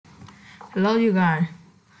Hello you guys.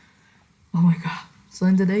 Oh my god. So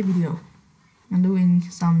in today's video, I'm doing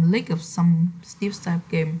some leak of some Steve type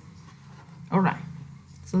game. Alright.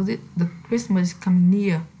 So the Christmas is coming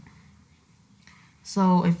near.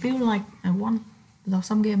 So I feel like I want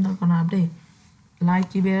some game that gonna update.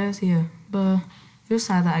 Like GPS here. But feel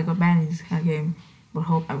sad that I got banned in this game. But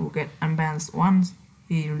hope I will get unbanned once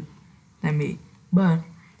he let me. But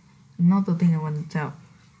another thing I want to tell.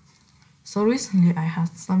 So recently I had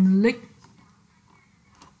some leak.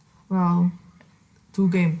 Well, two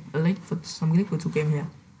games. A leak for some leak for two games here.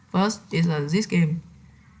 First is this game.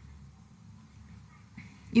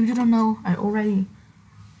 If you don't know, I already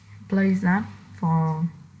played that for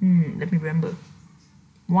let me remember,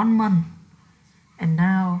 1 month, and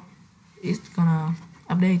now it's gonna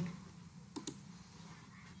update.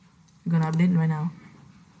 Gonna update right now.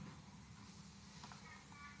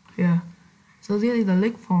 Yeah. So this is the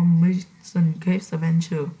leak from Mission Caves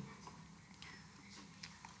Adventure.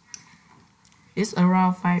 It's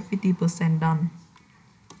around 50% done.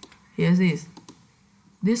 Here's this.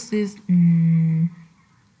 This is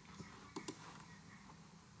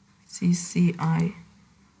CCI.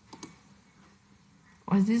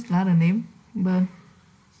 What's this ladder name? But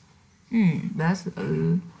that's a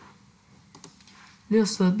little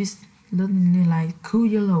service like cool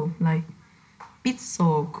yellow, like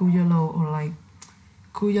pixel cool yellow, or like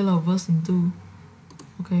cool yellow version 2.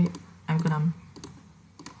 Okay, I'm gonna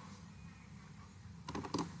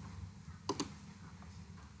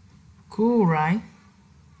cool, right?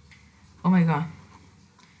 Oh my god.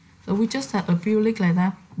 So we just had a few leaks like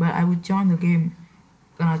that, but I will join the game.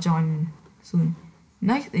 Gonna join soon.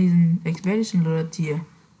 Next is Expedition Loader tier.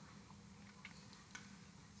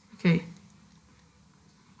 Okay.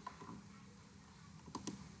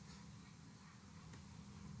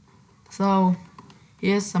 So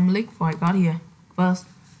here's some leak for I got here. First,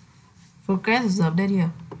 forget the update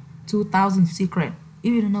here. 2000 secret.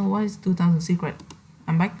 If you don't know what is 2000 secret,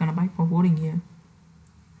 I'm gonna back for voting here.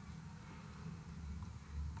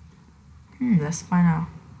 Let's find out.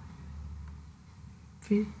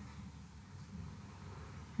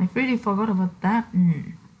 I really forgot about that.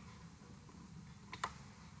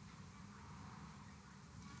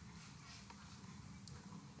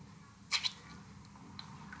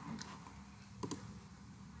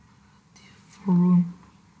 Room.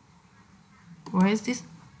 Where is this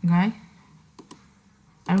guy?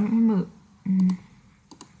 I remember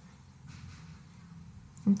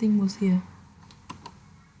something was here,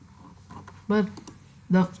 but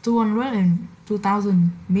the 200 and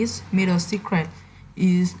 2000 meter secret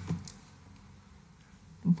is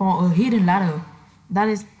for a hidden ladder that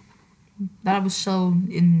was shown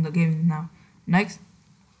in the game now. Next,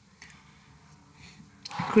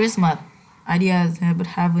 Christmas ideas, but I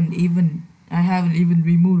haven't even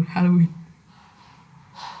removed Halloween.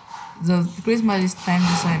 The Christmas is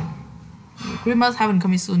 10%. Christmas haven't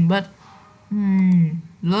coming soon, but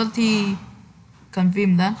loyalty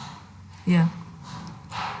confirmed that. Yeah.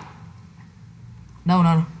 No,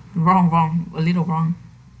 wrong, a little wrong.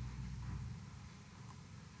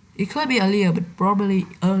 It could be earlier, but probably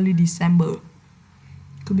early December.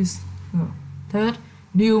 Could be. Third,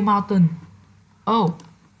 New Mountain. Oh,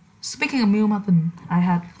 speaking of New Mountain, I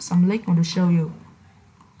had some leak I want to show you.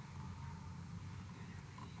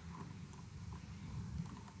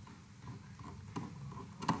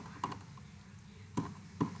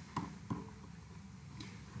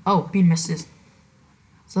 Oh, pin message.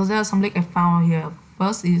 So there are some leak I found here.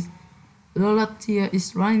 First is Lola tier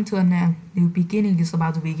is running to an end. New beginning is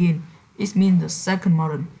about to begin. It means the second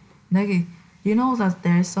modern. Next, you know that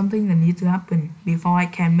there is something that needs to happen before I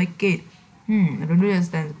can make it. I don't really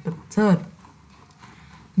understand. But third,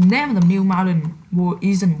 the name of the new mountain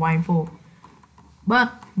isn't Windfall.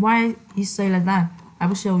 But why he say like that? I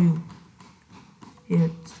will show you. Here,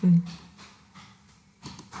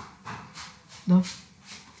 the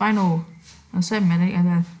final segment,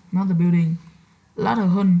 and not the building. Ladder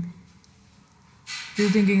hunt. Still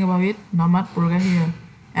thinking about it. Not much progress here,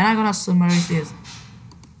 and I'm gonna summarize this.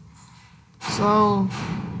 So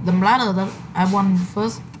the ladder that I want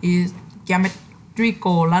first is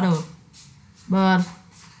geometrical ladder, but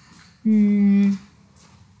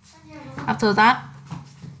after that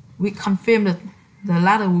we confirm that the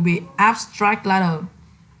ladder will be abstract ladder.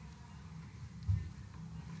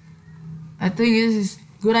 I think this is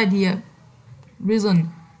good idea. Reason,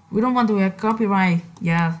 we don't want to have copyright.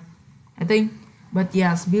 Yeah, I think, but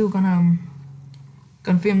yes, we're gonna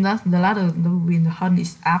confirm that the ladder that will be in the hunt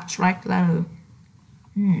is abstract ladder.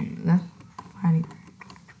 Let's find it.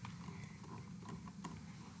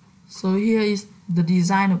 So here is the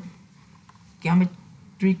design of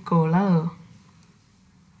geometrical ladder.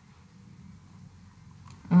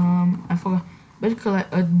 I forgot. Basically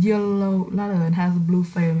like a yellow ladder and has a blue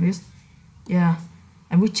frame. It's, yeah,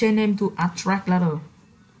 and we change name to attract ladder.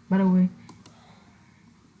 By the way,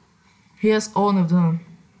 here's all of them.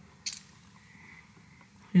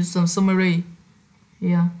 Here's some summary.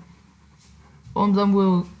 Yeah, all of them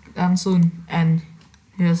will done soon. And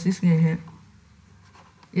here's this game here.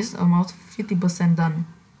 It's almost 50% done.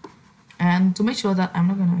 And to make sure that I'm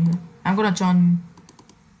gonna join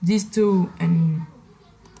these two, and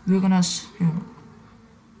we're gonna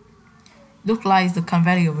look like the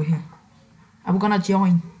conveyor over here. I'm gonna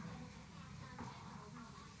join.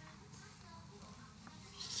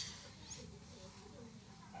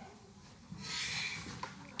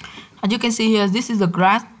 As you can see here, this is the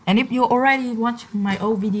grass, and if you already watched my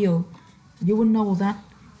old video, you will know that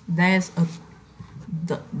there's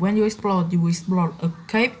when you explore, you will explore a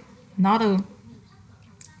cave, not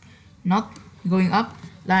going up.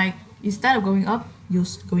 Like instead of going up, you're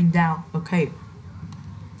going down a cave.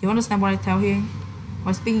 You understand what I tell here?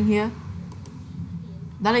 What speaking here?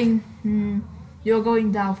 That is, you're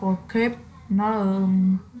going down for a cave, not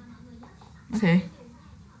okay.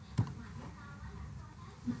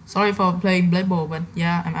 Sorry for playing Blade Ball, but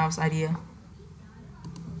yeah, I'm out of idea.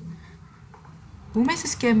 Who makes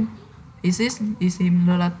this game? Is him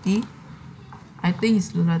Lolati? I think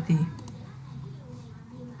it's Lolati.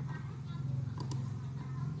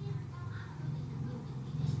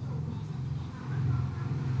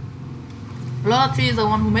 Lolati is the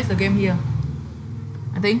one who makes the game here,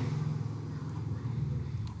 I think.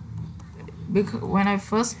 Because when I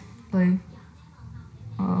first played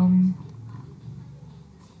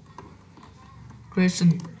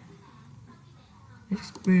creation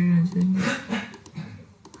experience in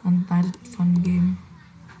untitled fun game,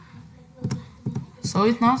 so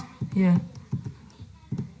it's not here.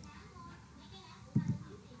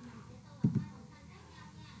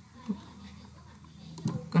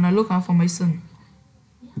 Gonna look out for Mason.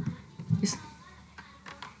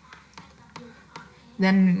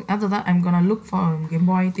 Then after that I'm gonna look for Game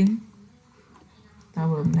Boy thing. That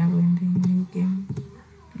will never ending new game.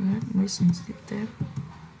 Right, Mason skip there.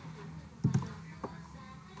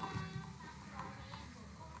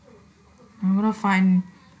 I'm gonna find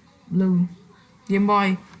blue Game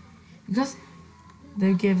Boy because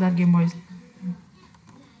they gave that Game Boy.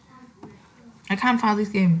 I can't find this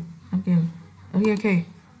game. Okay.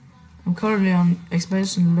 I'm currently on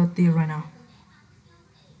Expedition Lottie right now.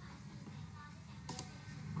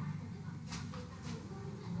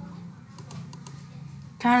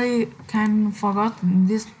 Kind of forgot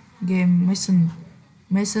this game,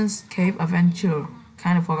 Mason's Cave Adventure.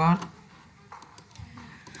 Kind of forgot.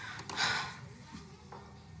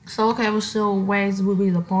 So okay, I will show where will be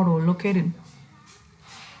the portal located.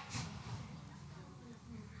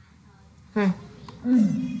 Okay.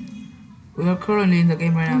 We are currently in the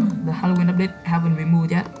game right now. The Halloween update haven't been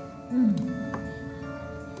moved yet.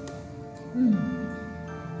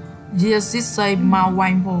 Yes, this say Mount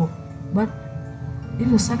Windfall, but if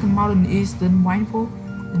the second mountain is the Windfall,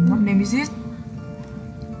 then what name is it?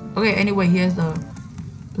 Okay, anyway, here's the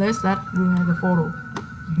place that will have the photo.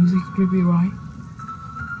 Music creepy, right?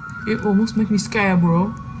 It almost makes me scared,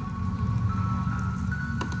 bro.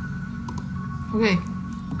 Okay,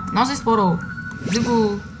 now this photo, this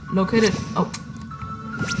will located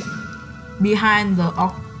behind the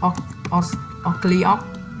ugly oak.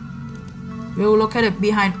 We will locate it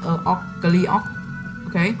behind ugly oak.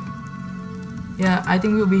 Okay. Yeah, I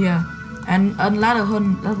think we'll be here. And a ladder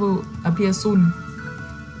hunt that will appear soon.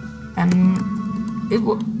 And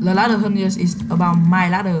the ladder hunt is about my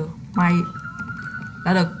ladder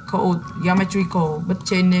called geometrical, but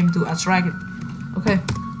change name to attract it. Okay.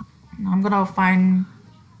 I'm gonna find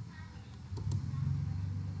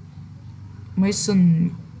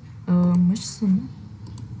Mason.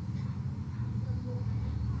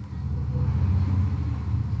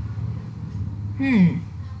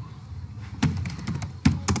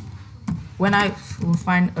 When I will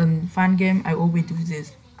find a fun game, I always do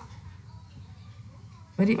this.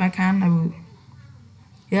 But if I can, I will.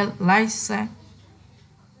 Yeah, like that.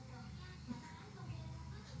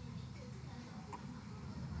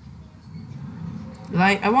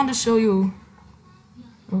 Like I want to show you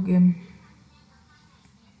a game.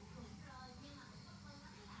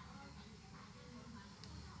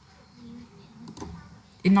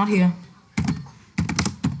 It's not here.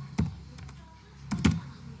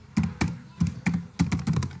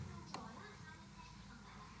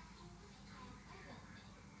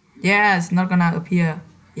 Yeah, it's not gonna appear.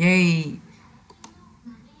 Yay.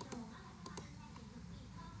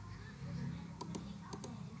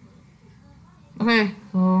 Okay,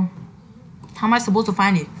 so how am I supposed to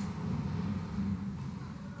find it?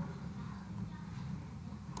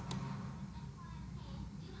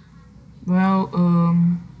 Well,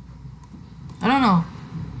 I don't know.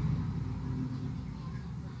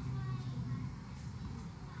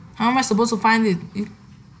 How am I supposed to find it?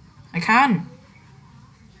 I can't.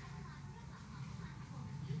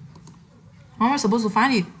 How am I supposed to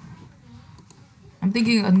find it? I'm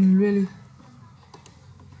thinking really.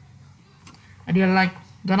 I did like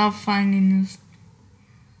gonna find in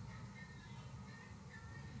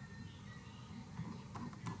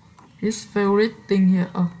his favorite thing here.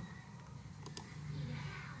 Oh.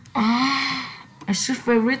 I should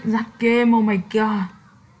favorite that game. Oh my god.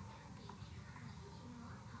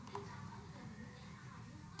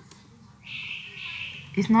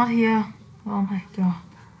 It's not here. Oh my god.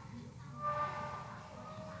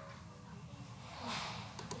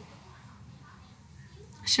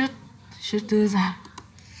 Should do that.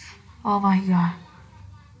 Oh my god.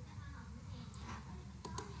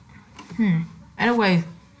 Anyway,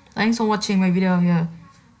 thanks for watching my video here.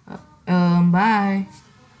 Bye.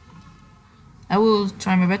 I will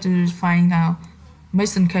try my best to find out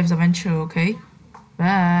Mason Cave's adventure. Okay.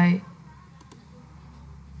 Bye.